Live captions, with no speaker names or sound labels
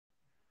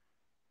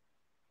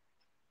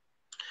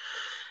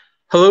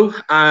Hello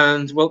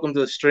and welcome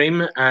to the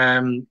stream.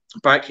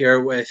 Back here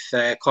with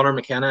Conor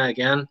McKenna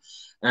again,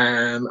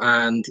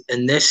 and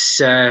in this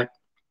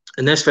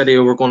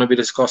video we're going to be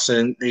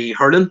discussing the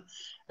hurling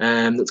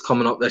that's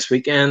coming up this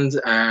weekend.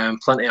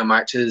 Plenty of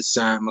matches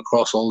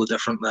across all the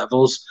different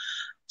levels.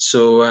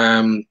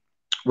 So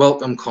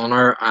welcome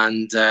Conor,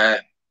 and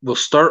we'll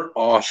start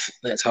off.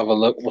 Let's have a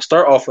look. We'll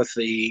start off with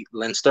the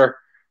Leinster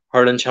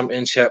Hurling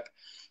Championship,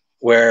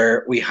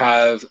 where we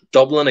have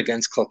Dublin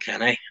against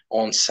Kilkenny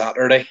on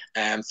Saturday,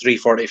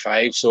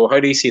 3:45. So how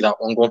do you see that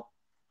one going?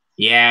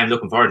 Yeah, I'm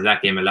looking forward to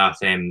that game a lot.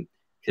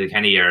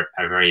 Kilkenny are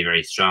very,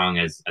 very strong,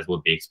 as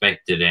would be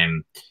expected.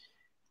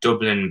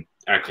 Dublin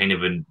are kind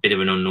of a bit of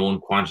an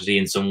unknown quantity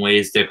in some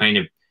ways. They're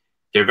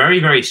very,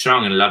 very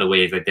strong in a lot of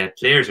ways. Like, the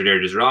players are there.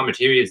 There's raw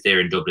materials there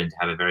in Dublin to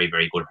have a very,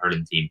 very good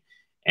hurling team.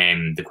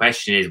 The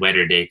question is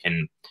whether they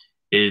can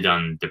build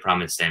on the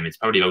promise. It's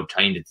probably about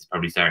time that they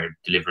probably started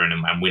delivering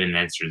and winning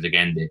Leinsters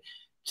again.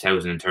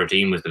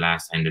 2013 was the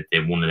last time that they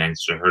won a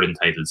Leinster hurling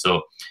title.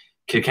 So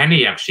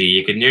Kilkenny, actually,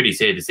 you could nearly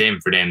say the same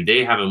for them.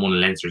 They haven't won a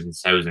Leinster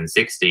since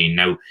 2016.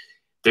 Now,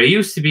 there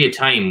used to be a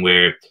time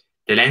where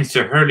the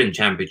Leinster Hurling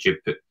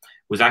Championship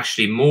was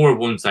actually more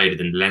one-sided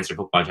than the Leinster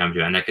Football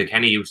Championship, and that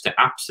Kilkenny used to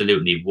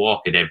absolutely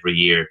walk it every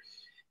year.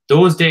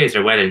 Those days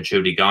are well and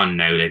truly gone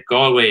now. Like,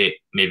 Galway,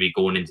 maybe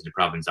going into the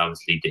province,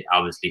 obviously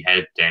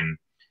helped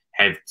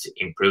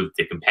improve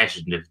the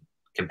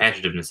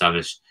competitiveness of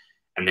it,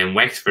 and then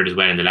Wexford as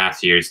well in the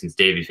last year since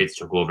Davy Fitz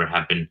took over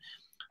have been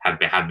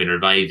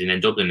revived, and then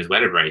Dublin as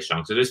well are very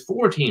strong. So there's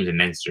 4 teams in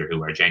Leinster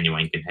who are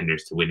genuine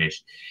contenders to win it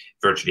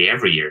virtually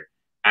every year,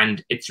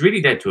 and it's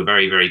really led to a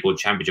very, very good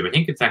championship. I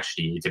think it's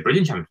a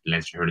brilliant championship, the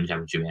Leinster Hurling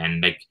Championship,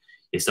 and like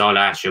you saw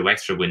last year,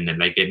 Wexford winning it.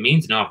 Like, it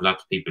means an awful lot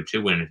to people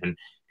to win it, and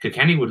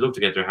Kilkenny would love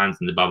to get their hands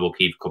on the Bob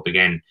O'Keefe Cup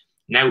again.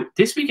 Now,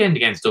 this weekend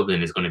against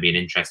Dublin is going to be an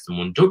interesting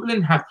one.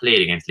 Dublin have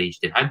played against Laois.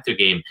 They've had their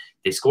game.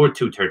 They scored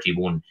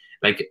 231.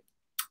 Like,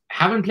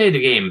 having played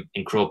the game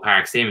in Croke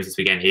Park, same as this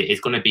weekend,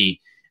 it's going to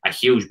be a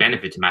huge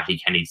benefit to Matty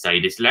Kenny's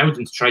side. It's allowed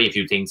them to try a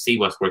few things, see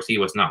what's worked, see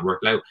what's not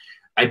worked out.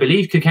 I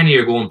believe Kilkenny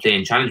are going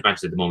playing challenge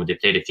matches at the moment. They've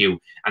played a few,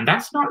 and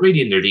that's not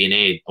really in their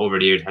DNA over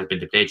the years, has been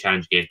to play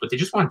challenge games, but they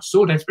just want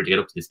so desperate to get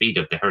up to the speed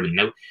of the hurling.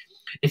 Now,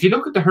 if you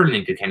look at the hurling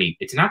in Kilkenny,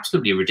 it's an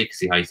absolutely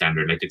ridiculously high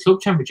standard. Like, the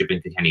club championship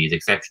in Kilkenny is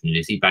exceptional.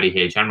 You see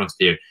Ballyhale Shamrocks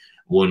there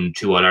won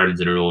 2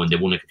 All-Irelands in a row, and they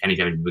won a Kilkenny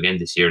championship again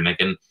this year. And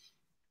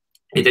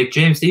it's like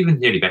James Stephens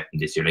nearly better than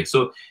this year. Like,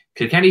 so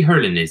Kilkenny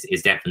hurling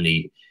is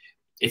definitely,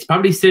 it's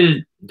probably still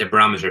the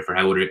barometer for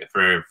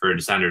for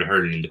the standard of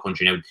hurling in the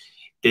country. Now,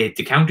 the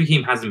county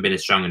team hasn't been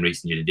as strong in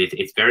recent years.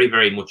 It's very,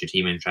 very much a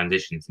team in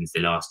transition since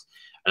they lost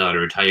a lot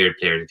of retired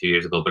players a few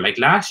years ago. But like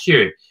last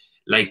year,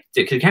 like,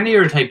 the Kilkenny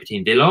are a type of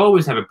team, they'll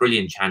always have a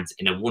brilliant chance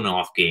in a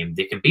one-off game.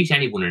 They can beat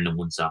anyone in a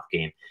one-off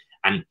game,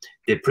 and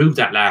they proved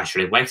that last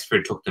year. Like,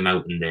 Wexford took them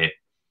out in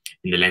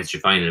the Leinster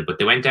final, but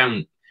they went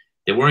down.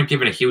 They weren't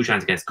given a huge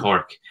chance against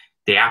Cork.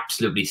 They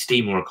absolutely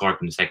steamrolled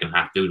Cork in the second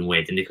half, blew them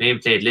away. Then they came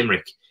and played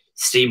Limerick,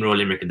 steamrolled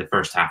Limerick in the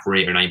first half, were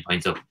 8 or 9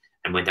 points up,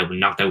 and went out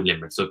and knocked out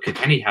Limerick. So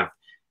Kilkenny have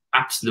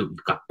absolutely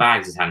got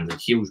bags of talent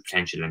and huge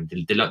potential, and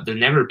they'll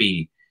never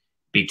be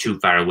too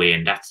far away,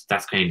 and that's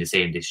kind of the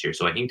same this year.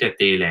 So I think that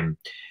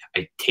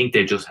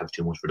they'll just have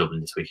too much for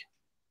Dublin this week.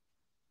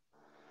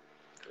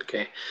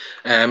 Okay,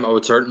 I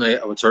would certainly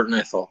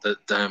have thought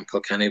that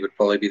Kilkenny would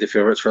probably be the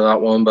favourites for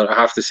that one, but I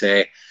have to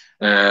say,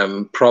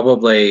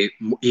 probably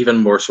even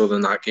more so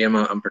than that game,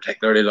 I'm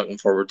particularly looking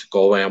forward to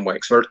Galway and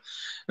Wexford.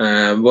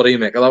 What do you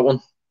make of that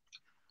one?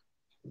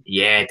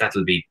 Yeah,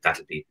 that'll be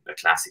a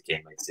classic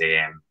game, I'd say.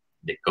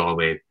 The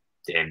Galway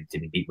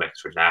didn't beat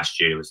Wexford last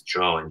year. It was a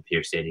draw in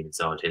Pearse Stadium in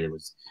Salt Hill. It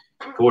was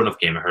a poor enough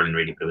game of hurling,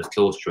 really, but it was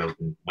close throughout,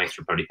 and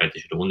Wexford probably felt they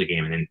should have won the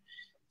game. And then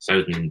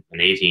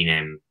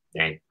 2018,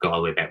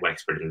 Galway beat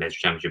Wexford in the Leinster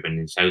Championship, and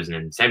in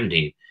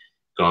 2017,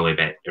 Galway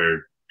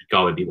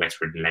beat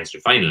Wexford in the Leinster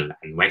final,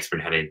 and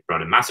Wexford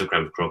brought a massive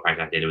crowd to Croke Park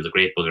that day. There was a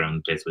great buzz around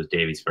the place. It was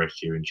Davy's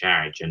first year in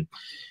charge, and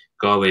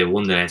Galway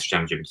won the Leinster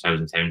Championship in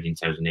 2017,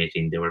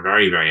 2018. They were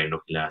very, very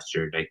unlucky last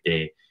year. Like,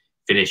 they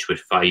finished with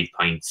 5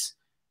 points,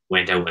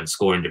 went out and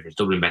scoring difference.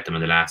 Dublin bet them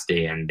on the last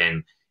day, and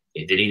then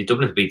they needed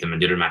Dublin to beat them,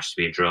 and the other match to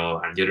be a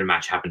draw, and the other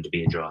match happened to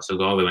be a draw. So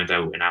Galway went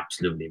out in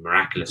absolutely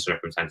miraculous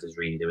circumstances,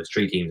 really. There was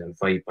 3 teams and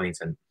 5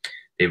 points, and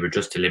they were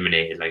just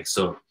eliminated. Like,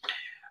 so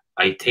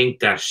I think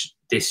that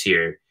this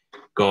year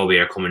Galway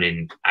are coming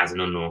in as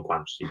an unknown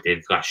quantity.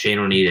 They've got Shane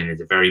O'Neill, and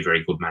is a very,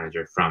 very good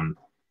manager from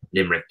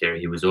Limerick there.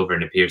 He was over in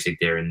the Pearse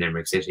there in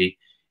Limerick City.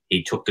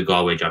 He took the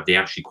Galway job. They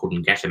actually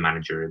couldn't get a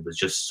manager. It was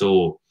just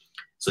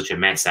such a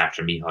mess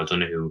after Micheál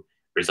Donoghue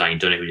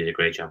resigned. Donoghue did a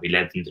great job. He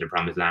led them to the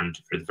promised land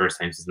for the first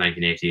time since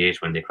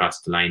 1988 when they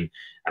crossed the line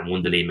and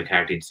won the Liam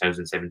McCarthy in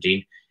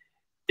 2017.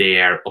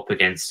 They are up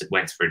against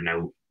Wexford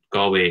now.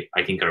 Galway,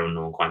 I think,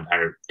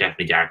 are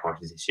definitely dark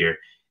horses this year.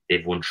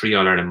 They've won 3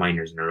 All-Ireland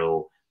minors in a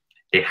row.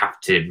 They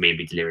have to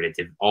maybe deliver it.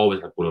 They've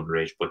always had good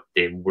overage, but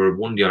they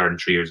won the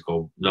All-Ireland 3 years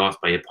ago, lost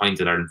by a point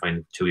at Ireland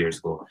final 2 years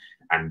ago,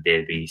 and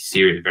they'll be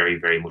serious, very,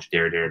 very much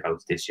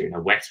thereabouts this year.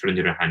 Now, Wexford, on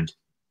the other hand,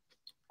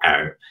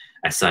 are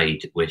a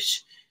side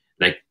which,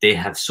 like, they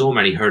have so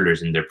many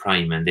hurlers in their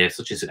prime, and they have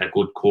such a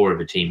good core of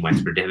a team.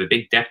 Wexford, they have a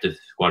big depth of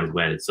squad as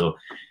well, so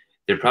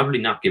they're probably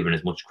not given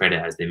as much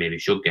credit as they maybe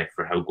should get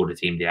for how good a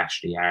team they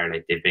actually are.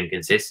 Like, they've been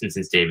consistent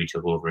since Davy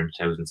took over in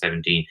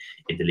 2017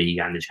 in the league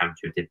and the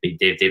championship.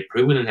 They've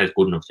proven themselves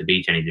good enough to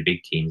beat any of the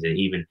big teams, and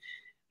even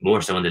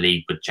more so in the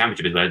league, but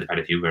championship as well. They've had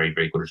a few very,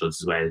 very good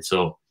results as well.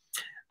 So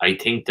I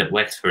think that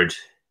Wexford,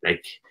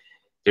 like,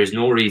 there's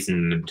no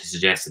reason to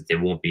suggest that they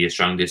won't be as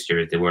strong this year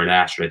as they were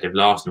last year. They've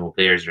lost no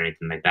players or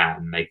anything like that,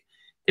 and like,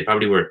 they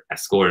probably were a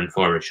scoring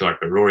forward short.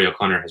 But Rory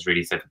O'Connor has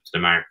really stepped up to the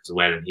mark as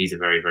well, and he's a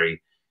very,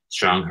 very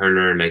strong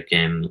hurler. Like,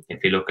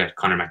 if you look at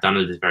Conor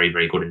McDonagh, is very,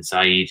 very good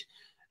inside.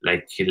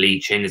 Like,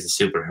 Lee Chin is a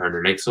super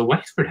hurler. Like, so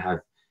Wexford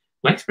have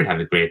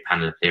a great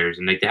panel of players,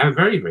 and like, they have a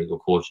very, very good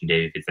coach in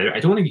David Fitz.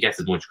 I don't think he gets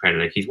as much credit.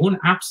 Like, he's won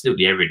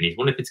absolutely everything. He's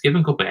won a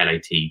Fitzgibbon Cup at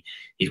LIT.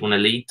 He's won a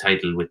league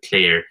title with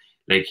Clare.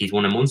 Like, he's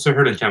won a Munster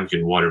Hurling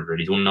Championship with Waterford.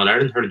 He's won an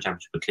All-Ireland Hurling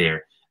Championship with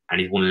Clare.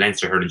 And he's won a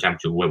Leinster Hurling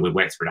Championship with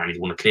Wexford. And he's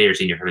won a Clare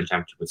Senior Hurling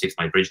Championship with 6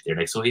 Mile Bridge there.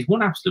 Like, so he's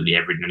won absolutely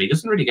everything. And he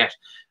doesn't really get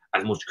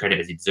as much credit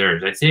as he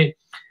deserves. I'd say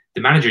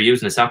the manager,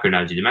 using a soccer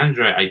analogy, the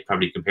manager I'd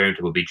probably compare him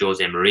to would be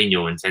Jose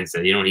Mourinho, in the sense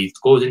that, you know, he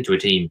goes into a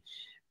team,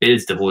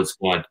 builds the whole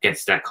squad,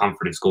 gets that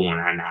confidence going,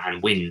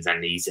 and wins.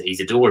 And he's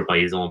adored by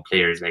his own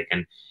players. Like,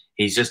 and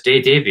he's just,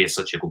 Davy is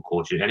such a good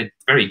coach, and a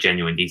very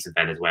genuine, decent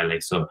fella as well.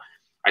 Like, so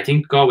I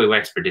think Galway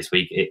Wexford this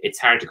week, it's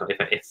hard to call.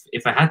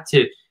 If I had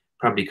to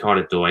probably call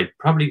it, though, I'd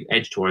probably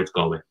edge towards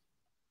Galway.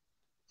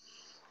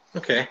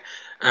 Okay,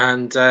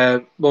 and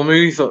we'll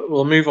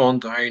move on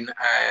down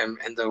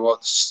into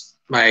what's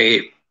my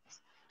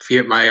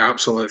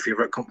absolute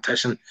favourite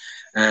competition,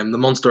 the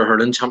Munster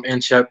Hurling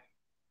Championship.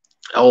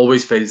 It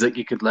always feels like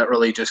you could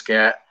literally just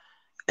get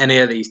any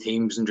of these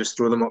teams and just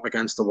throw them up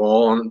against the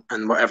wall,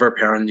 and whatever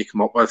pairing you come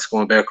up with is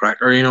going to be a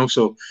cracker, you know.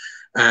 So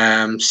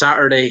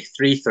Saturday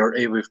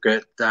 3:30, we've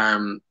got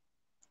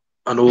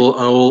an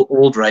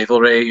old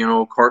rivalry, you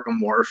know, Cork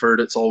and Waterford.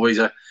 It's always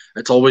a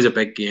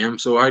big game.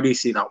 So how do you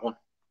see that one?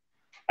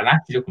 I'm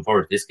actually looking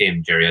forward to this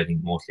game, Gerry. I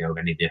think mostly out of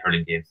any of the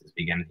hurling games this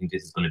weekend. I think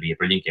this is going to be a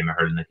brilliant game of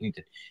hurling. I think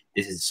that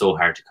this is so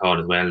hard to call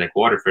as well. Like,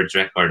 Waterford's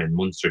record in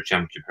Munster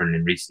Championship hurling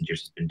in recent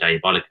years has been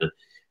diabolical.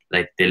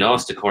 Like, they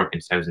lost to Cork in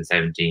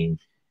 2017.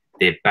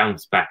 They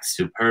bounced back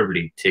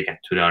superbly to get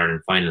to the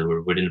Ireland final.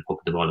 We're within a puck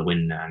of the ball to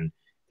win, and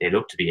they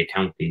looked to be a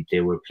county. They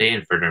were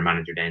playing for their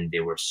manager then. They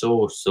were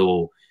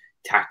so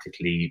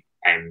tactically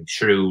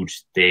shrewd.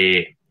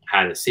 They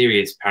had a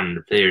serious panel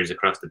of players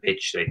across the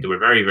pitch. Like, they were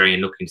very, very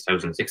unlucky in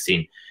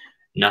 2016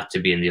 not to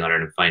be in the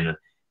All-Ireland final.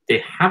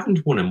 They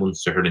haven't won a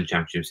Munster Hurling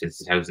Championship since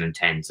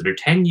 2010. So they're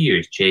 10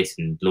 years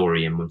chasing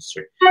Lory and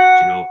Munster, you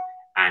know.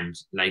 And,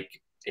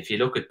 like, if you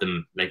look at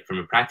them, like, from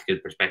a practical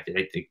perspective,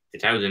 like, the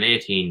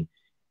 2018,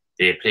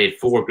 they played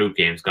 4 group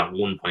games, got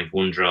 1 point,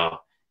 1 draw.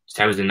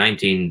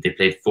 2019, they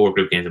played 4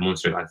 group games, and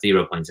Munster got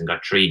 0 points and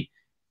got 3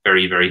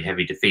 very, very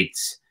heavy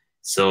defeats.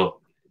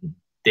 So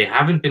they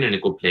haven't been in a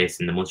good place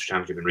in the Munster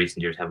Championship in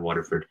recent years, have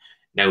Waterford.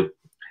 Now,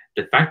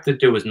 the fact that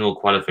there was no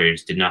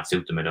qualifiers did not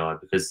suit them at all,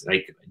 because,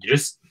 like,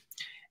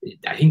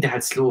 I think they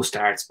had slow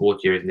starts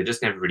both years, and they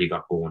just never really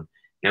got going.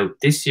 Now,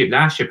 last year,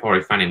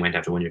 Pádraig Fanning went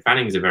after 1 year.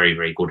 Fanning is a very,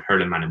 very good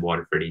hurling man in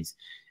Waterford. He's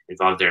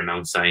involved there in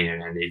Mount Sinai,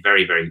 and he's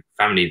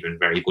family have been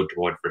very good to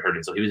Waterford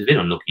hurling. So he was a bit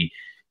unlucky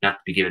not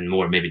to be given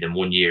more maybe than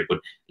 1 year. But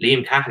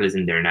Liam Cahill is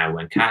in there now,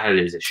 and Cahill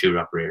is a sure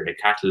operator. Like,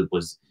 Cahill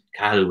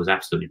was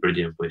absolutely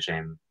brilliant with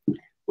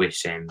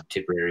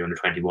Tipperary under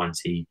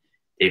 21s.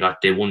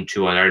 They won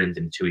 2 All-Irelands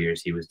in the 2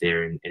 years he was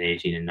there in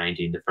 18 and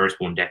 19. The first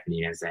one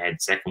definitely as the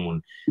head, second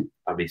one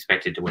probably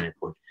expected to win it,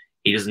 but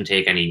he doesn't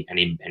take any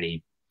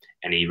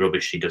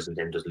rubbish. He doesn't,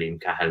 then does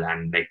Liam Cahill.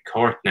 And, like,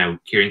 Cork now,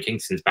 Kieran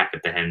Kingston's back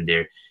at the helm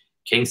there.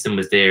 Kingston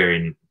was there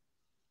in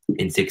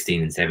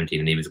 16 and 17,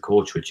 and he was a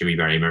coach with Jimmy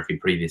Barry Murphy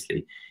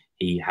previously.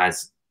 He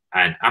has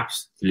an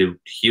absolute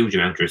huge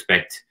amount of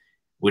respect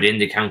within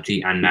the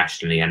county and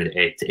nationally, and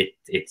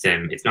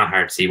it's not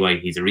hard to see why.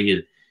 He's a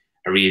real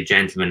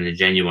gentleman and a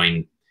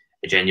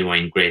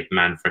genuine great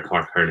man for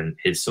Cork hurling.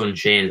 His son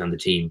Shane's on the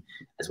team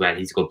as well.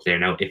 He's a good player.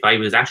 Now, if I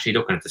was actually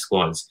looking at the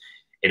squads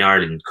in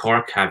Ireland,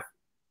 Cork have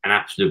an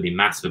absolutely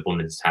massive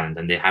abundance of talent,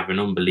 and they have an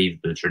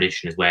unbelievable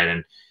tradition as well.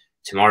 And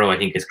tomorrow, I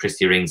think, is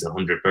Christy Ring's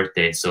 100th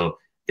birthday, so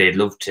they'd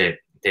love to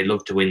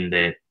win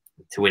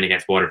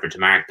against Waterford to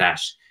mark that.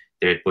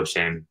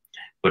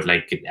 But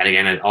like, and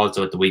again,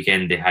 also at the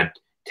weekend they had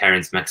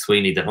Terence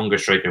McSweeney, the hunger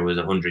striker, was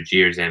 100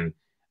 years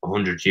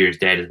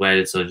dead as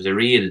well. So there's a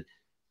real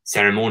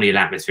ceremonial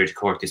atmosphere to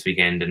Cork this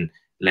weekend. And,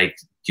 like,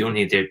 the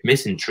only thing, they're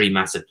missing 3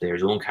 massive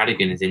players. Owen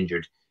Cadigan is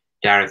injured,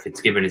 Dara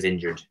Fitzgibbon is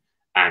injured,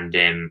 and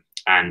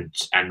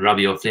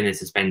Robbie O'Flynn is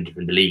suspended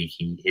from the league.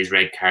 His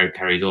red card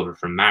carries over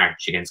from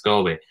March against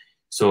Galway.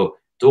 So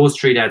those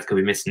 3 lads could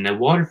be missing. Now,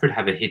 Waterford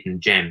have a hidden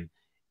gem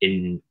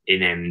in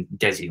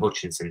Desi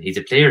Hutchinson. He's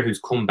a player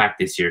who's come back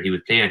this year. He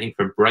was playing, I think,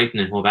 for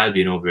Brighton and Hove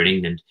Albion over in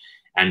England,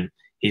 and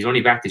he's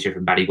only back this year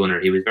from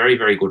Ballygunner. He was very,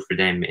 very good for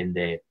them in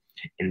the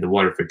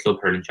Waterford Club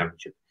Hurling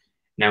Championship.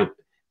 Now,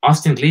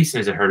 Austin Gleeson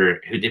is a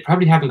hurler who they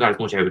probably haven't got as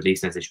much out of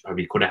Gleeson as they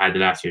probably could have had the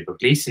last year, but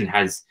Gleeson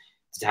has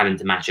the talent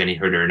to match any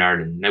hurler in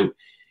Ireland. Now,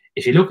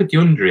 if you look at the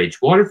underage,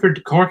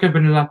 Cork have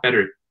been a lot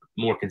better,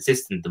 more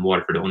consistent than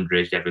Waterford at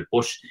underage level,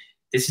 but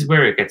this is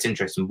where it gets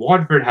interesting.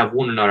 Waterford have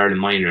won an All-Ireland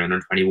minor under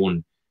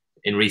 21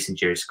 in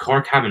recent years.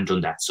 Cork haven't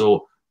done that.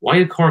 So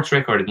while Cork's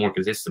record is more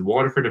consistent,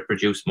 Waterford have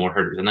produced more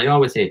hurlers. And I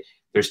always say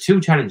there's two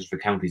challenges for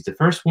counties. The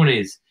first one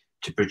is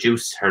to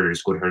produce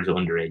hurlers, good hurlers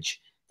underage.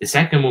 The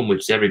second one,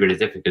 which is every bit as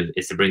difficult,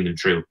 is to bring them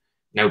through.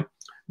 Now,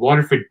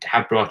 Waterford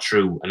have brought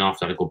through an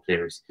awful lot of good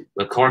players.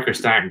 Well, Cork are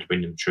starting to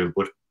bring them through,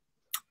 but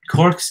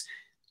Cork's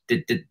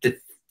the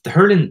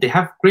hurling, they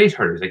have great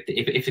hurlers. Like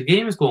if the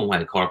game is going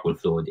well, Cork will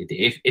flow.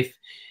 If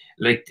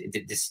like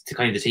this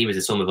kind of the team is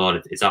the sum of all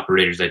its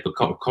operators. Like, but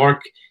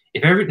Cork,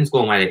 if everything's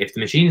going well, if the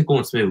machine is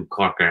going smooth,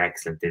 Cork are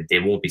excellent. They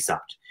won't be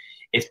stopped.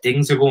 If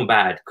things are going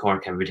bad,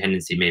 Cork have a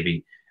tendency,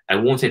 maybe, I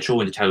won't say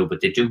throw in the towel,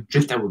 but they do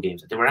drift out of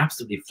games. They were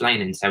absolutely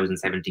flying in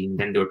 2017.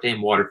 Then they were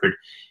playing Waterford.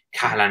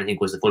 Cahalane, I think,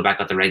 was the fullback,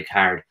 got the red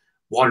card.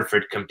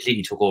 Waterford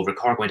completely took over.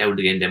 Cork went out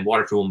again. Then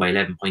Waterford won by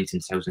 11 points in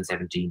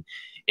 2017.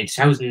 In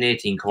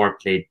 2018,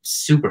 Cork played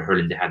super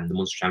hurling they had in the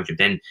Munster Championship.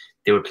 Then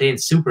they were playing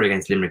super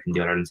against Limerick in the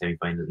All-Ireland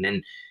semi-final. And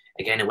then,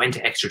 again, it went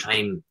to extra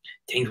time.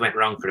 Things went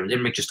wrong for them.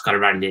 Limerick just got a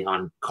rattle late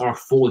on. Cork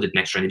folded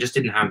next round. They just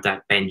didn't have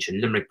that bench.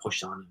 And Limerick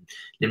pushed on.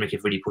 Limerick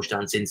have really pushed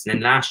on since. And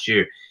then last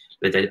year,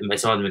 I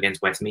saw them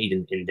against Westmeath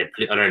in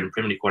the All-Ireland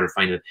Premier League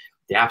quarter-final.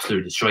 They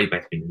absolutely destroyed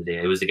Westmeath in the day.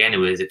 It was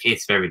a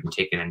case of everything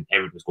ticking and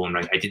everything was going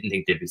right. I didn't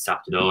think they'd be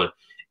stopped at all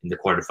in the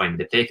quarter-final.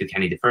 They played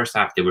Kilkenny. The first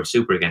half, they were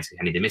super against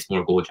Kilkenny. They missed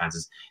more goal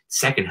chances. The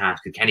second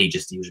half, Kilkenny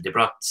they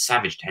brought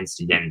savage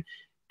intensity. Then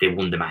they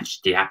won the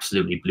match. They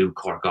absolutely blew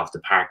Cork off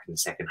the park in the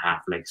second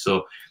half. Like,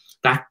 so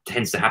that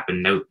tends to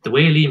happen. Now, the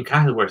way Liam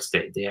Cahill works,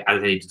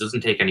 it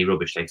doesn't take any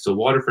rubbish. Like, so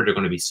Waterford are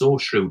going to be so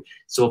shrewd,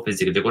 so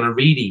physical. They're going to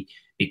really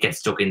get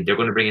stuck in. They're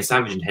going to bring a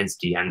savage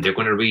intensity, and they're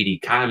going to really.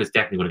 Cahill is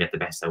definitely going to get the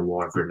best out of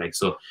Waterford. Like,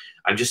 so,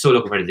 I'm just so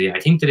looking forward to it. I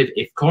think that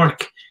if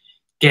Cork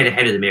get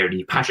ahead of the mirror,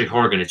 Patrick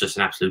Horgan is just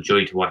an absolute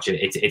joy to watch it.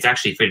 It's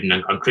actually fitting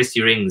on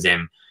Christy Ring's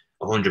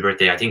 100th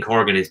birthday. I think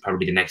Horgan is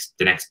probably the next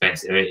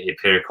best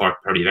player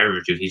Cork probably have ever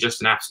produced. He's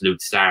just an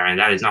absolute star, and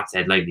that is not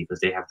said lightly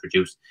because they have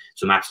produced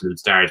some absolute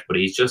stars. But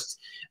he's just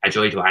a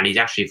joy to watch, and he's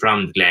actually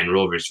from the Glen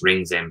Rovers,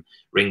 Rings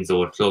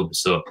old club.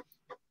 So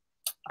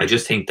I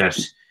just think that,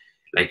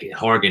 like,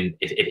 Horgan,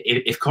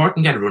 if Cork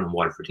can get a run on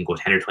Waterford and go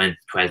 10 or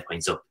 12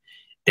 points up,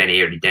 then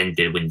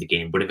they'll win the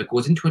game. But if it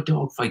goes into a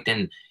dogfight,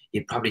 then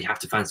you'd probably have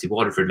to fancy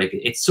Waterford. Like,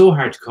 it's so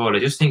hard to call. I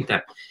just think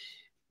that,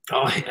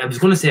 I was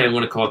going to say I'm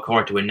going to call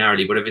Cork to win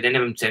narrowly, but if it then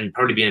I'm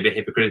probably being a bit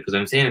hypocritical because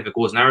I'm saying if it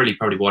goes narrowly,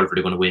 probably Waterford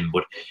are going to win.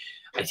 But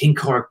I think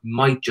Cork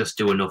might just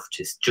do enough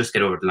to just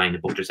get over the line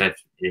and book themselves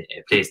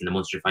a place in the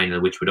Munster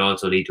final, which would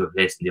also lead to a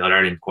place in the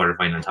All-Ireland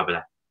quarter-final on top of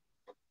that.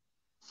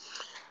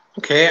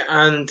 Okay,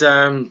 and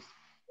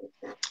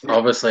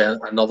obviously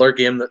another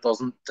game that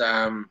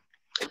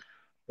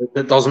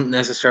doesn't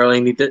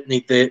necessarily need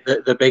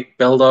the big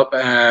build up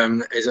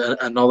is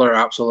another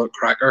absolute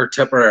cracker,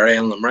 Tipperary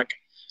and Limerick,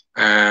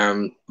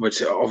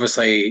 which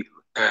obviously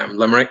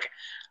Limerick,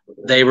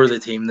 they were the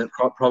team that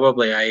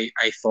probably I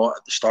thought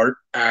at the start,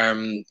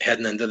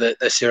 heading into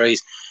the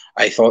series,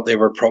 I thought they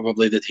were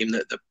probably the team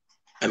that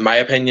in my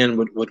opinion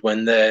would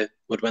win the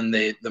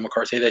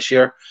McCarthy this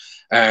year.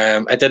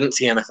 I didn't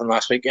see anything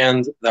last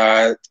weekend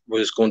that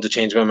was going to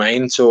change my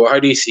mind. So how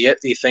do you see it?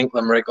 Do you think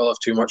Limerick will have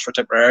too much for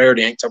Tipperary, or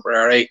do you think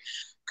Tipperary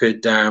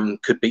could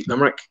beat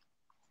Limerick?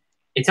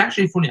 It's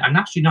actually funny. I'm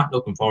actually not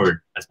looking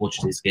forward as much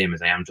to this game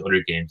as I am to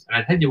other games. And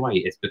I'll tell you why.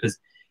 It's because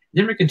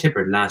Limerick and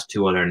Tipper are the last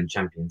two All-Ireland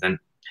champions. And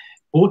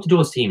both of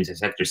those teams have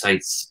set their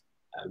sights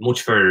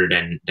much further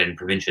than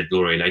provincial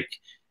glory.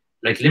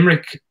 Like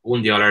Limerick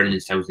won the All-Ireland in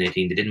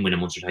 2018. They didn't win a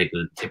Munster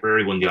title.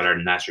 Tipperary won the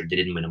All-Ireland last year. They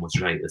didn't win a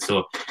Munster title.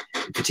 So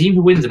the team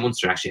who wins the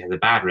Munster actually has a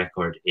bad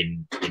record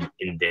in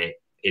the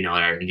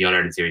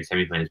All-Ireland series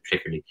semi-finals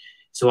particularly.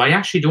 So I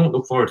actually don't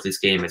look forward to this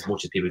game as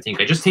much as people think.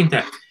 I just think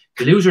that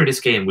the loser of this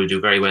game will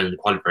do very well in the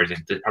qualifiers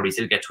and they'll probably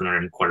still get to an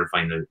Ireland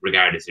quarter-final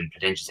regardless in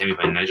potential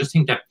semi-final. And I just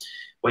think that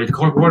while the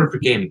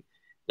Cork-Waterford game,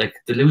 like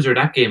the loser of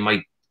that game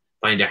might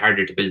find it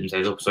harder to build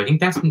themselves up. So I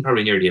think that's been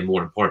probably nearly a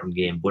more important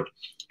game. But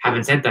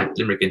having said that,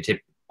 Limerick and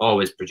Tip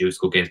always produce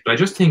good games. But I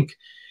just think,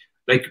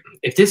 like,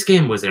 if this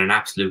game was in an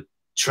absolute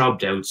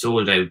trobbed out,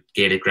 sold out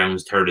Gaelic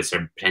grounds, Thurles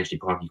or potentially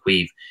Páirc Uí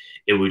Chaoimh,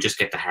 it would just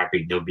get the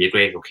heartbeat. There would be a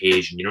great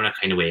occasion, you know, that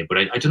kind of way. But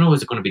I don't know,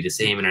 is it going to be the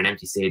same in an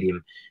empty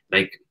stadium?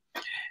 Like,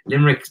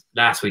 Limerick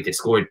last week, they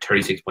scored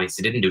 36 points.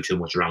 They didn't do too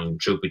much wrong,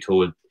 truth be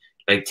told.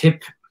 Like,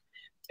 Tip,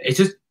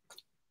 there's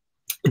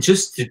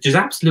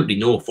absolutely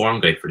no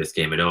form guide for this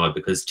game at all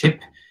because Tip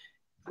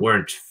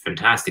weren't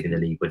fantastic in the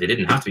league, but they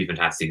didn't have to be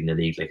fantastic in the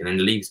league. Like, and then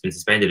the league's been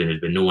suspended and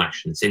there's been no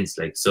action since.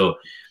 Like, so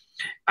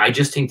I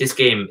just think this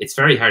game, it's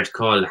very hard to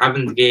call.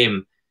 Having the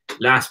game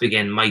last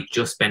weekend might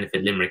just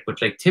benefit Limerick,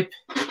 but like Tip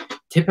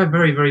have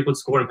very, very good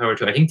scoring power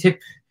too. I think Tip,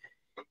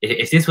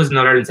 if this was an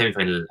All-Ireland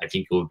semi-final, I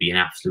think it would be an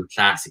absolute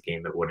classic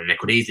game. It would, and it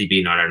could easily be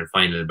an All-Ireland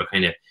final, but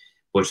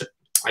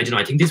I don't know.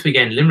 I think this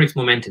weekend, Limerick's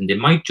momentum, they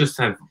might just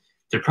have.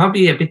 They're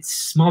probably a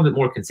small bit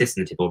more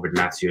consistent tip over the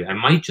last year. I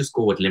might just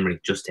go with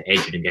Limerick just to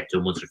edge it and get to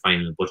a Munster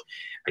final. But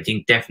I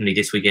think definitely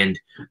this weekend,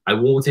 I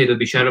won't say there'll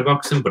be shadow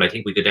boxing, but I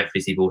think we could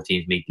definitely see both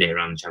teams meet later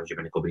on in the championship,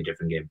 and it could be a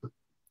different game.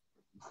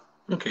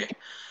 Okay.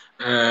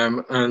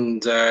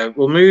 And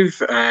we'll move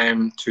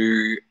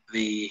to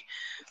the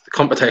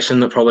competition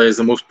that probably is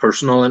the most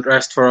personal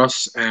interest for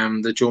us,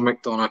 the Joe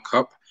McDonagh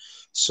Cup.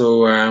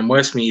 So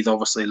Westmeath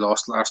obviously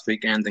lost last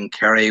weekend and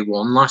Kerry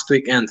won last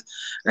weekend.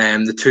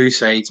 The two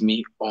sides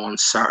meet on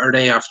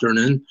Saturday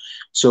afternoon.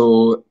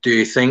 So do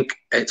you think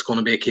it's going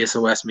to be a case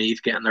of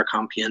Westmeath getting their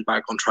campaign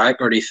back on track,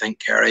 or do you think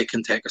Kerry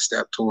can take a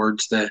step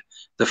towards the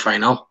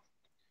final?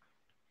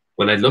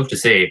 Well, I'd love to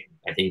say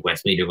I think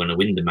Westmeath are going to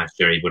win the match,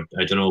 Gerry, but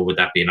I don't know, would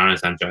that be an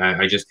honest answer?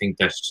 I just think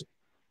that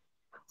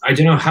I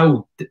don't know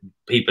how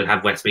people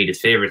have Westmeath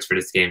as favourites for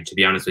this game, to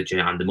be honest with you,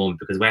 on the moment,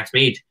 because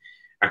Westmeath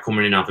are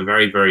coming in off a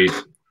very, very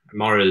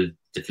moral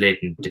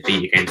deflating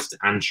defeat against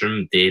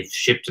Antrim. They've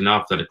shipped an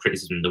awful lot of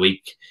criticism in the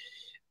week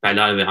by a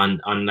lot of it on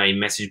online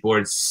message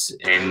boards,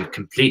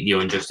 completely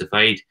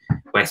unjustified.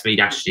 Westmeath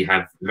actually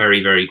have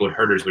very, very good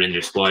hurlers within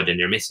their squad, and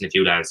they're missing a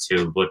few lads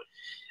too. But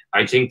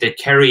I think that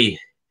Kerry,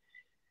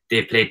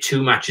 they've played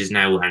 2 matches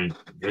now, and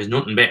there's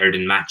nothing better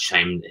than match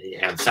time,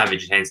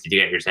 savage intensity to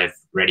get yourself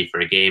ready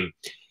for a game.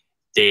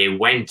 They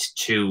went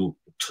to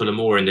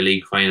Tullamore in the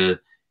league final.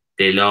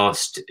 They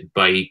lost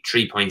by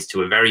 3 points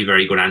to a very,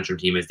 very good Antrim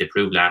team, as they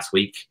proved last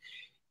week.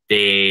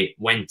 They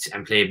went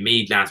and played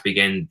Meath last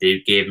weekend. They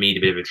gave Meath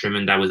a bit of a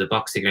trimming. That was a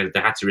boxing, they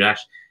had to do that.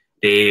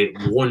 They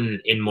won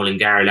in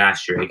Mullingar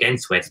last year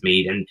against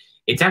Westmeath. And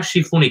it's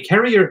actually funny,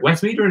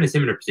 Westmeath are in a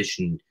similar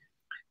position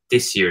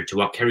this year to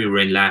what Kerry were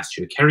in last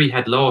year. Kerry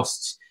had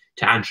lost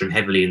to Antrim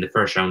heavily in the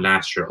first round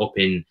last year up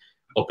in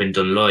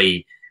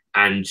Dunloy,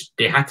 and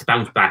they had to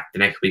bounce back the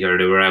next week or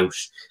they were out.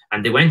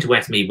 And they went to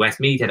Westmeath.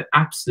 Westmeath had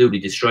absolutely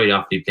destroyed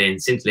Offaly, playing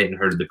scintillating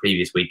hurling the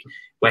previous week.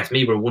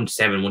 Westmeath were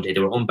 1-7, 1-8.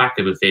 They were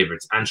unbackable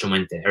favourites. Antrim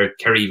went there, or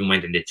Kerry even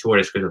went and they tore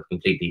their script up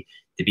completely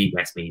to beat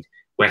Westmeath.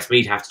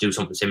 Westmeath have to do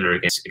something similar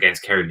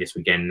against Kerry this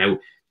weekend. Now,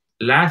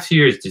 last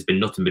year there's been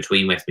nothing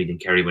between Westmeath and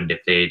Kerry when they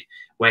played.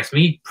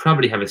 Westmeath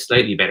probably have a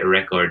slightly better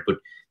record, but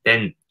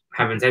then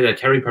having said that,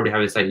 Kerry probably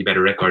have a slightly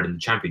better record in the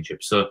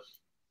championship. So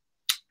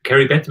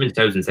Kerry bet them in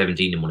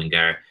 2017 in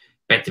Mullingar,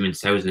 bet them in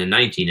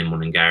 2019 in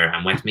Mullingar,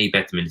 and Westmeath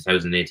bet them in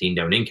 2018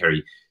 down in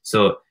Kerry.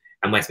 So,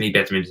 and Westmeath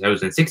bet them in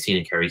 2016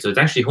 in Kerry. So it's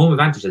actually home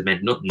advantage has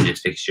meant nothing in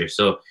this fixture.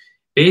 So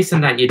based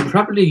on that, you'd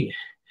probably,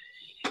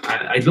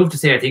 I'd love to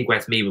say I think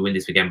Westmeath will win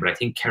this weekend, but I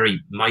think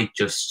Kerry might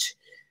just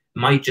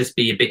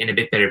be in a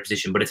bit better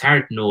position. But it's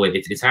hard to know.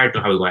 It's hard to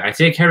know how it goes. I'd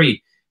say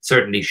Kerry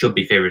certainly should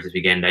be favourites this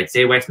weekend. I'd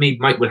say Westmeath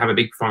will have a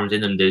big performance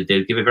in them.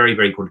 They'll give a very,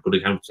 very good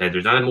account.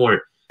 There's not a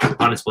more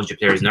honest bunch of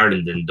players in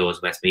Ireland than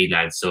those Westmeath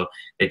lads. So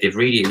that they've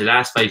really, in the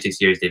last 5-6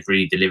 years, they've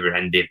really delivered,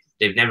 and they've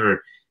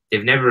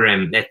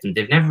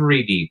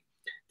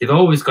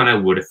always gone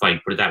out with a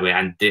fight. Put it that way.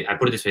 And I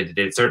put it this way: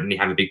 they'll certainly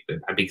have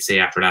a big say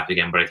after that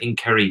again. But I think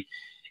Kerry,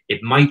 they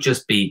might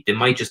just be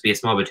a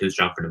small bit too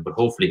strong for them. But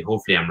hopefully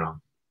I'm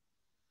wrong.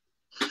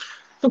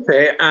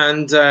 Okay,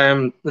 and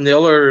in the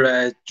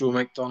other Joe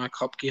McDonagh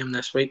Cup game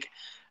this week,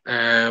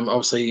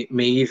 obviously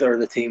Meath are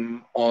the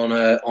team on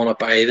a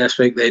bye this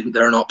week.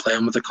 They're not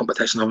playing with the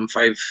competition, having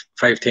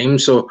five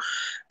teams. So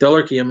the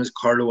other game is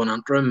Carlow and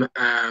Antrim.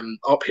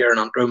 Up here in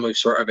Antrim, we've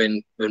sort of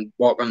been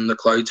walking the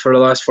clouds for the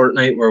last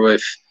fortnight, where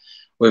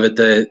we've had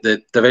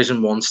the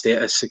Division 1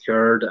 status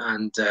secured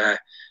and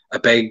a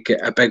big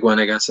win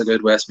against a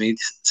good Westmeath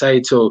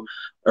side. So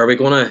are we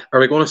gonna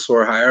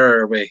soar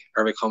higher, or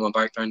are we coming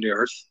back down to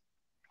earth?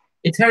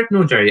 It's hard to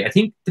know, Gerry. I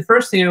think the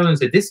first thing I want to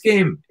say, this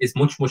game is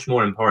much, much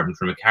more important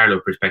from a Carlow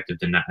perspective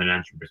than an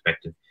Antrim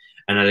perspective.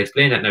 And I'll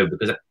explain that now,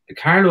 because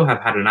Carlow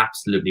have had an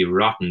absolutely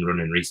rotten run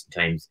in recent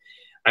times.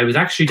 I was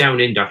actually down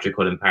in Dr.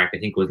 Cullen Park, I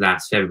think it was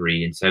last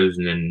February in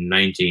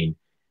 2019,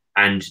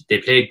 and they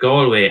played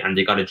Galway and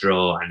they got a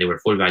draw, and they were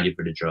full value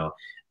for the draw.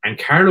 And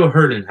Carlow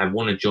Hurling have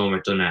won a Joe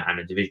McDonagh and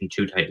a Division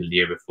 2 title the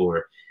year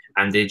before,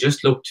 and they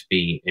just looked to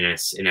be in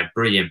a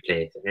brilliant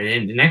place. And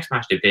in the next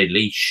match they played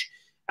Laois,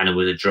 and it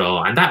was a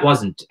draw, and that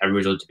wasn't a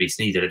result to be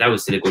sneezed at. That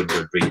was still a good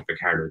result really for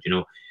Carlow, you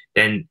know.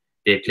 Then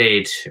they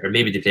played, or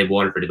maybe they played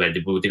Waterford as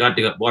well. They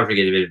got Waterford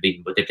get a bit of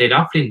beaten, but they played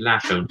Offaly in the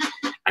last round,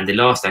 and they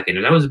lost that game.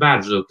 And that was a bad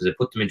result because it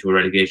put them into a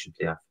relegation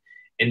playoff.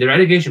 In the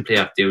relegation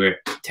playoff, they were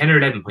 10 or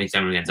 11 points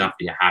down against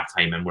Offaly at half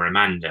time and were a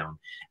man down.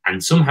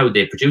 And somehow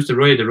they produced a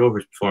Royal the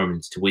Rovers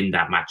performance to win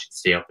that match and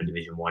stay up in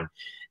Division 1.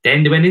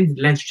 Then they went into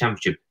the Leinster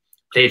Championship,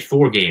 played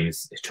 4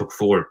 games. It took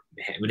 4.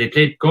 They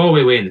played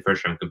Galway away in the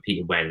first round,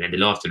 competed well, and then they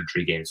lost in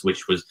 3 games,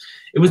 which was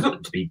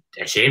nothing to be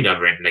ashamed of,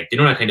 or anything. Like, you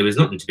know, that kind of was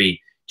nothing to be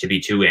too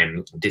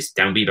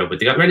downbeat about. But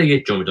they got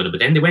relegated, Joe McDonagh. But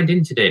then they went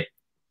into the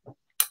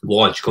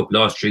Walsh Cup,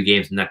 lost 3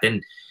 games, and that.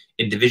 Then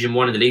in Division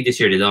 1 of the league this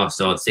year, they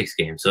lost all 6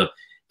 games. So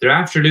they're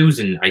after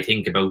losing, I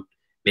think, about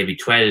maybe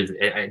 12.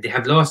 They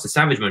have lost a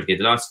savage amount of games.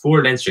 They lost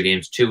 4 Leinster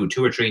games, 2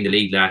 or 3 in the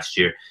league last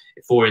year,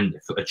 3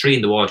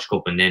 in the Walsh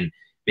Cup, and then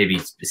maybe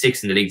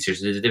 6 in the league this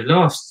year. So they've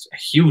lost a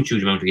huge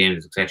amount of games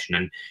in succession,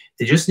 and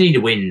they just need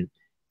a win.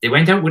 They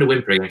went out with a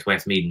whimper against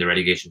Westmeath in the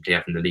relegation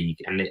playoff in the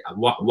league, and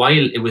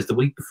while it was the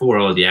week before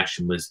all the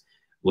action was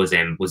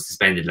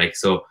suspended, like,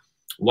 so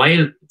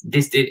while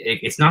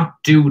it's not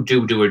do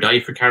or die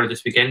for Carlow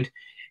this weekend,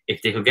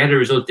 if they could get a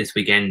result this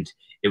weekend,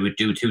 it would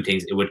do two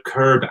things. It would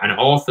curb an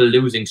awful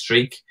losing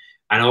streak,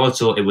 and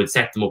also it would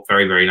set them up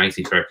very, very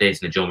nicely for a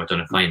place in the Joe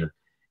McDonagh final.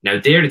 Now,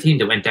 they're the team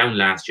that went down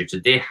last year, so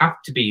they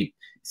have to be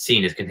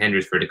seen as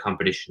contenders for the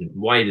competition.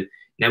 Why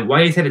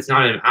I said it's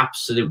not an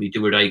absolutely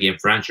do-or-die game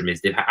for Antrim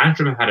is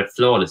Antrim have had a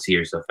flawless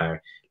year so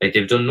far. Like,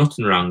 they've done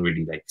nothing wrong,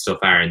 really, like, so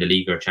far in the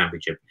league or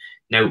championship.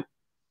 Now,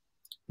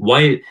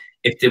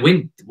 if they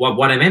win,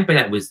 what I meant by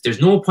that was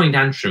there's no point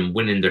Antrim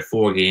winning their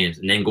 4 games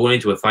and then going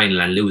into a final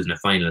and losing a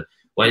final.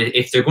 Well,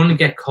 if they're going to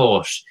get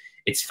caught,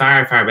 it's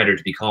far, far better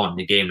to be caught in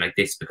a game like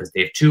this because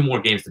they have 2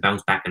 more games to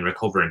bounce back and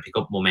recover and pick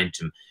up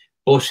momentum.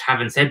 But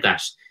having said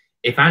that,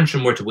 if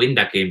Antrim were to win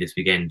that game this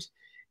weekend,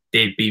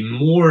 they'd be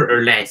more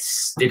or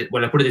less,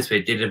 well, I put it this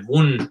way, they'd have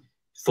 1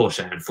 foot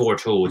and 4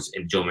 toes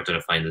in the Joe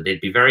McDonagh final.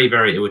 They'd be very,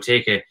 very, it would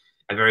take a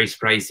very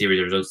surprise series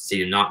of results to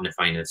see them not in the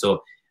final.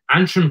 So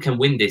Antrim can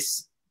win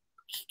this,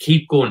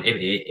 keep going.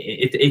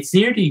 It's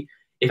nearly,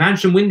 if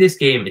Antrim win this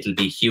game, it'll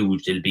be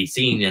huge. It'll be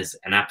seen as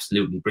an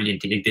absolutely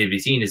brilliant team. They'll be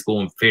seen as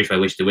going fierce, by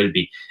which they will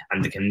be,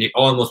 and they can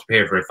almost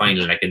prepare for a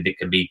final. Like, and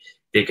it'll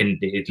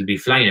be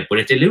flying it. But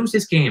if they lose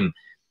this game,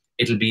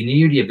 it'll be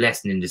nearly a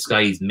blessing in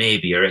disguise,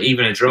 maybe, or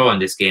even a draw in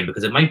this game,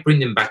 because it might bring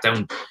them back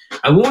down.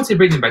 I won't say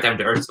bring them back down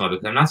to earth small,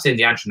 because I'm not saying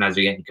the Antrim lads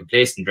are getting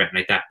complacent or anything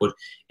like that, but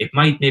it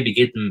might maybe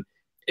give them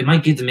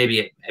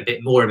maybe a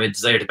bit more of a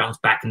desire to bounce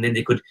back, and then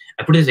they could,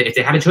 I put it this way, if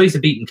they had a choice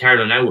of beating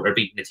Carlow now or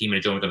beating the team in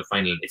a Joe McDonagh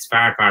final, it's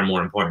far, far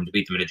more important to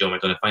beat them in a Joe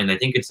McDonagh final. I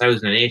think in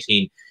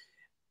 2018,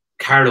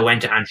 Carlow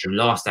went to Antrim,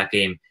 lost that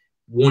game,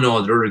 won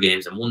all the other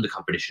games, and won the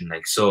competition.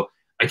 Like, so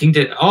I think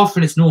that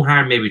often it's no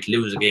harm maybe to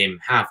lose a game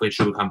halfway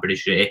through a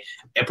competition.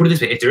 I put it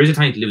this way, if there is a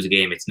time to lose a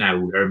game, it's now,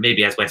 or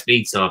maybe as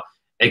Westmeath saw.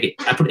 Like,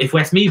 if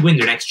Westmeath win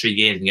their next 3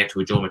 games and get to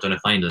a Joe McDonagh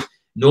final,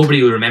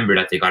 nobody will remember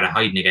that they got a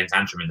hiding against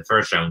Antrim in the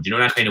first round. You know,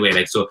 that kind of way.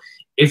 Like, so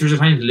if there's a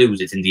time to lose,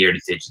 it's in the early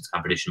stages of the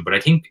competition. But I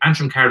think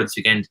Antrim Carlow this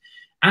weekend,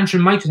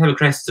 Antrim might just have a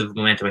crest of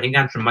momentum. I think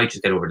Antrim might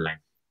just get over the line.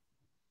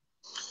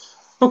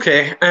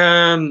 Okay.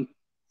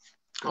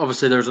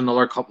 Obviously, there's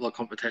another couple of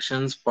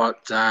competitions,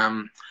 but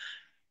one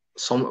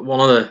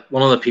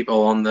of the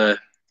people on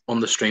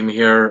the stream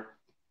here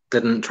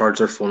didn't charge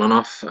their phone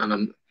enough,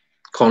 and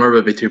Conor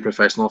would be too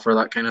professional for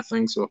that kind of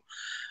thing. So,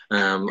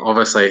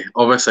 obviously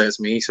it's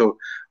me. So,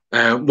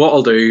 what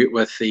I'll do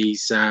with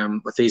these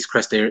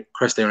Christy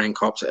Ring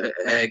Cups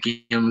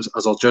games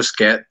is I'll just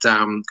get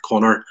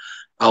Conor.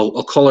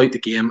 I'll call out the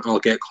game. I'll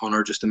get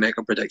Conor just to make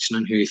a prediction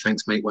on who he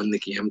thinks might win the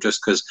game.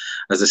 Just because,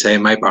 as I say,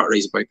 my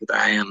battery's about to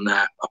die, and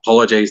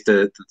apologise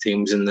to the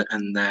teams in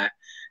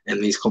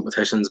these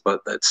competitions,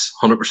 but it's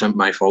 100%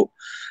 my fault.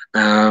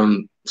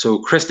 So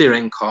Christy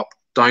Ring Cup,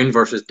 Down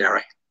versus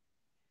Gerry.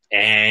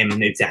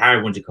 It's a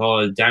hard one to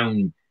call.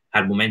 Down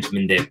had momentum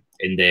in the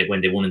when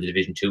they won in the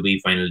Division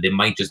 2B final. They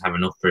might just have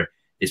enough for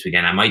this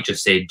weekend. I might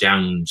just say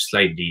Down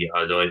slightly,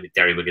 although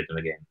Gerry will get them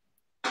again.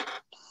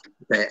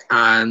 Okay.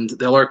 And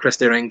the other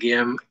Christy Ring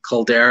game,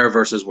 Kildare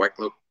versus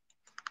Wicklow.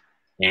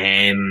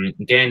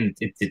 Again,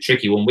 it's a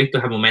tricky one. Wicklow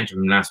had momentum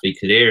from last week.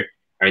 Kildare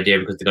are there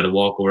because they got a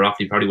walkover off.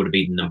 He probably would have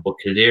beaten them, but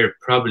Kildare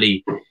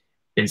probably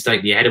been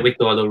slightly ahead of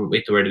Wicklow, although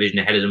Wicklow are a division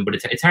ahead of them. But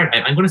it's hard.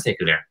 I'm going to say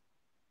Kildare.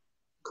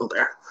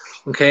 Kildare.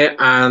 Okay,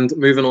 and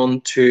moving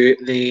on to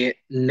the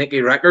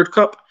Nicky Rackard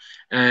Cup,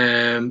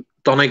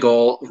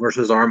 Donegal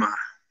versus Armagh.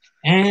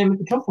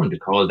 It's a tough one to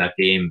call that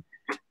game.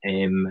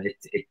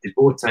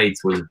 Both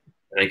sides will,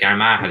 like,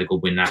 Armagh had a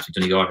good win last week,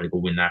 Donegal had a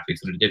good win last week,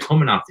 so they're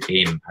coming off the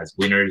game as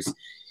winners.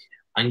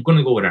 I'm going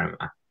to go with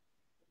Armagh.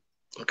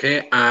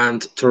 Okay,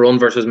 and Tyrone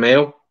versus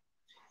Mayo.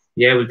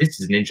 Yeah, well, this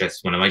is an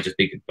interesting one. I might just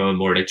speak about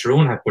more. Like,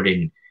 Tyrone have put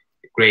in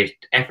great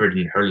effort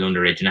in hurling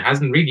underage, and it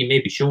hasn't really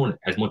maybe shown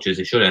as much as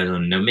it should have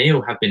done. Now,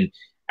 Mayo have been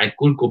a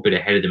good bit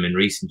ahead of them in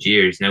recent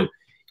years. Now,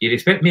 you'd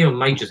expect Mayo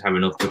might just have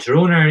enough, but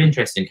Tyrone are an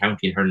interesting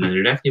county in hurling, and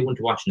they're definitely one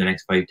to watch in the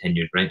next 5-10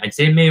 years. Right? I'd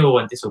say Mayo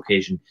on this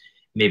occasion,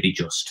 maybe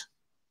just.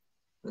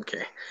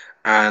 Okay,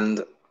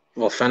 and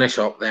we'll finish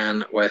up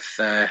then with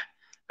a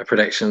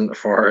prediction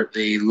for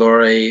the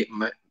Lory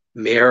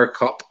Meagher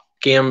Cup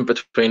game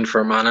between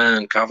Fermanagh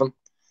and Cavan.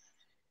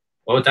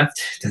 Oh,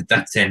 that's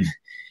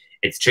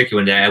it's a tricky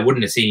one there. I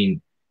wouldn't have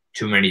seen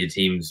too many of the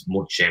teams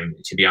much,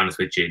 to be honest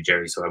with you,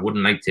 Gerry. So I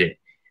wouldn't like to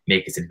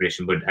make a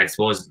prediction, but I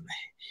suppose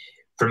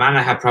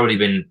Fermanagh have probably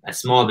been a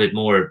small bit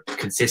more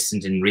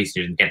consistent in recent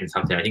years in getting the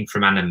top there. I think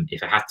Fermanagh,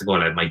 if I had to go,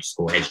 I might just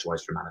go edge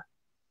towards Fermanagh.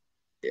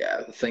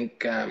 Yeah, I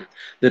think they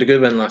had a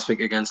good win last week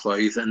against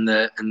Louth in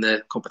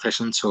the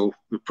competition, so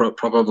we're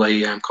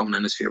probably coming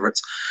in as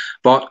favourites.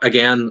 But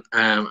again,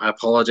 I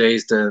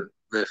apologise to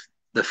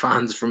the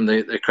fans from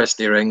the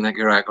Christy Ring,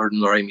 Nicky Rackard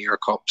and Lory Meagher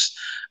Cups.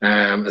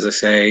 As I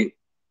say,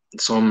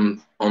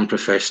 some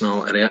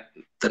unprofessional idiot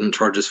didn't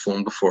charge his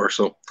phone before,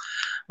 so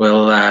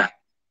we'll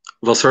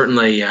we'll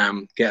certainly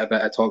get a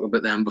bit of talk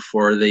about them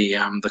before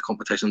the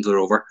competitions are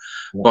over.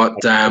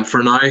 But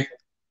for now,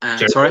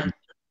 sorry.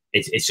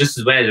 It's just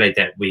as well like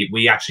that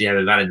we actually have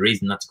a valid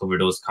reason not to cover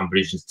those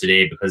competitions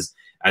today because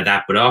of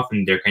that, but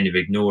often they're kind of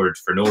ignored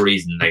for no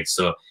reason. Like,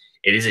 so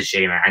it is a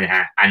shame,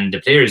 and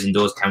the players in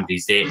those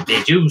counties, they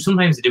do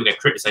sometimes they do get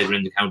criticised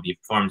within the county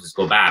if performances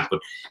go bad, but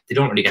they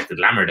don't really get the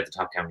glamour that the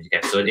top counties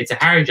get. So it's a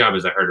hard job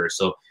as a hurler.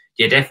 So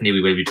yeah, definitely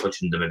we will be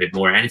touching them a bit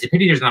more, and it's a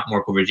pity there's not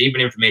more coverage,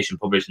 even information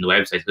published on the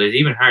website. So it's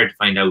even hard to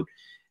find out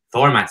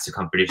formats of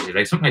competitions.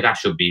 Like something like that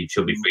should be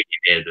freely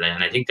available,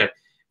 and I think that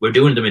we're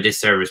doing them a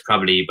disservice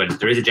probably, but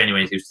there is a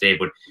genuine excuse today.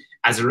 But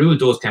as a rule,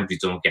 those counties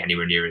don't get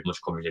anywhere near as much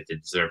coverage as they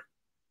deserve.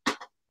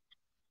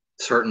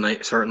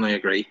 Certainly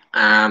agree.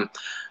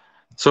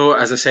 So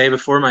as I say,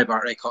 before my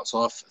battery cuts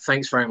off,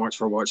 thanks very much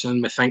for watching.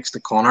 My thanks to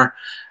Conor.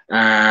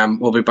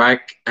 We'll be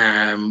back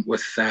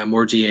with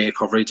more GAA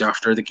coverage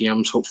after the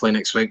games. Hopefully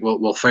next week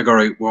we'll figure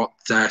out what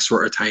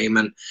sort of time,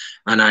 and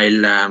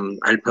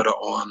I'll put it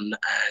on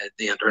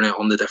the internet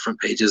on the different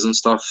pages and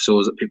stuff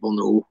so that people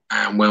know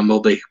when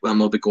we'll be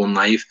going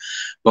live.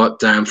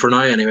 But for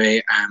now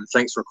anyway,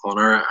 thanks for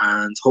Conor,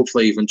 and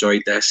hopefully you've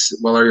enjoyed this,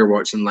 whether you're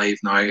watching live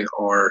now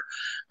or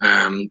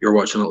you're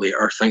watching it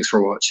later. Thanks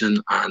for watching,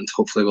 and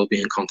hopefully we'll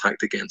be in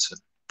contact again soon.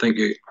 Thank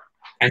you.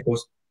 Thanks.